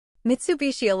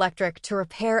Mitsubishi Electric to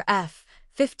repair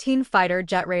F-15 fighter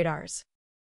jet radars.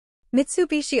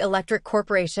 Mitsubishi Electric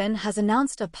Corporation has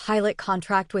announced a pilot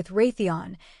contract with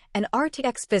Raytheon, an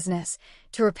RTX business,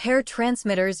 to repair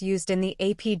transmitters used in the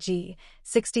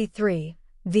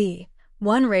APG-63V-1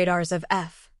 radars of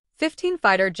F-15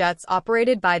 fighter jets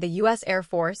operated by the U.S. Air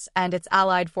Force and its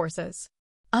allied forces.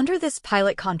 Under this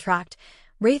pilot contract,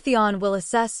 Raytheon will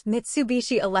assess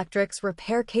Mitsubishi Electric's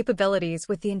repair capabilities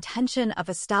with the intention of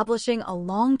establishing a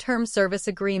long-term service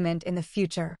agreement in the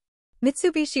future.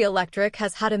 Mitsubishi Electric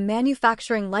has had a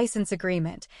manufacturing license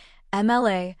agreement,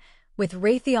 MLA, with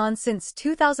Raytheon since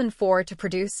 2004 to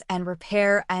produce and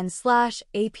repair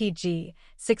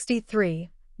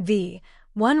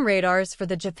APG-63V-1 radars for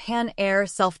the Japan Air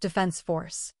Self-Defense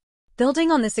Force.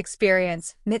 Building on this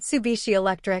experience, Mitsubishi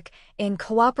Electric, in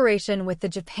cooperation with the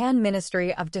Japan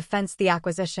Ministry of Defense, the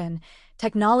Acquisition,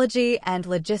 Technology and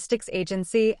Logistics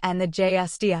Agency, and the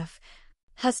JSDF,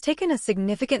 has taken a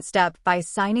significant step by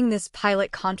signing this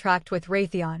pilot contract with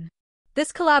Raytheon.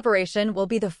 This collaboration will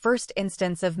be the first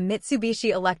instance of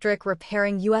Mitsubishi Electric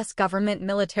repairing U.S. government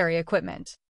military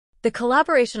equipment. The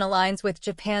collaboration aligns with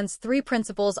Japan's 3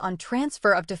 principles on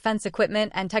transfer of defense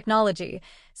equipment and technology,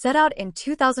 set out in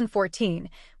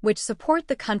 2014, which support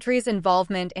the country's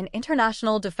involvement in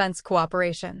international defense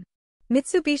cooperation.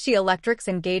 Mitsubishi Electric's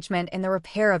engagement in the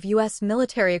repair of U.S.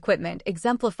 military equipment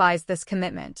exemplifies this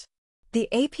commitment. The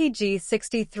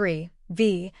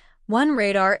APG-63V-1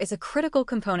 radar is a critical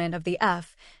component of the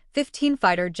F-15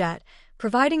 fighter jet,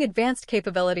 providing advanced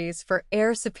capabilities for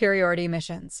air superiority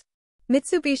missions.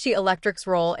 Mitsubishi Electric's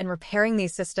role in repairing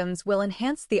these systems will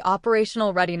enhance the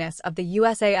operational readiness of the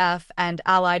USAF and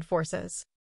allied forces.